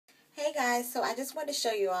Hey guys, so I just wanted to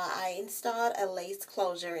show you all, I installed a lace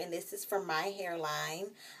closure, and this is from My Hairline,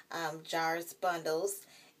 Jars Bundles,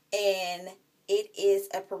 and it is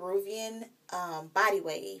a Peruvian body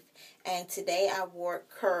wave, and today I wore it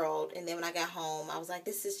curled, and then when I got home, I was like,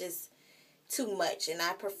 this is just too much, and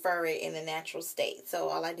I prefer it in a natural state, so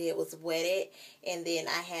all I did was wet it, and then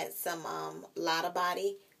I had some Lotta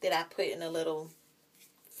Body that I put in a little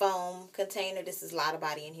foam container. This is Lotta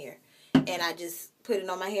Body in here. And I just put it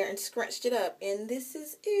on my hair and scrunched it up. And this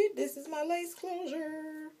is it. This is my lace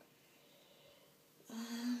closure.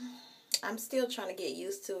 I'm still trying to get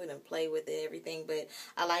used to it and play with it and everything. But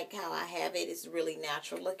I like how I have it. It's really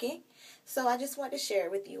natural looking. So I just wanted to share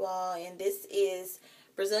it with you all. And this is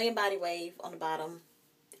Brazilian Body Wave on the bottom.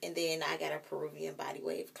 And then I got a Peruvian Body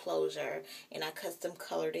Wave closure. And I custom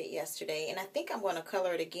colored it yesterday. And I think I'm going to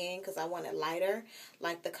color it again because I want it lighter.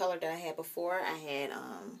 Like the color that I had before. I had,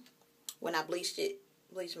 when I bleached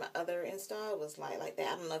my other install, it was light like that.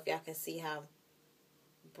 I don't know if y'all can see how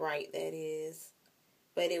bright that is.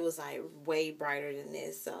 But it was like way brighter than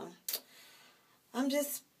this. So I'm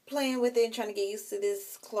just playing with it and trying to get used to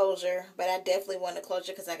this closure. But I definitely want a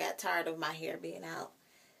closure because I got tired of my hair being out.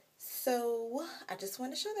 So I just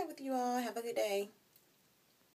want to share that with you all. Have a good day.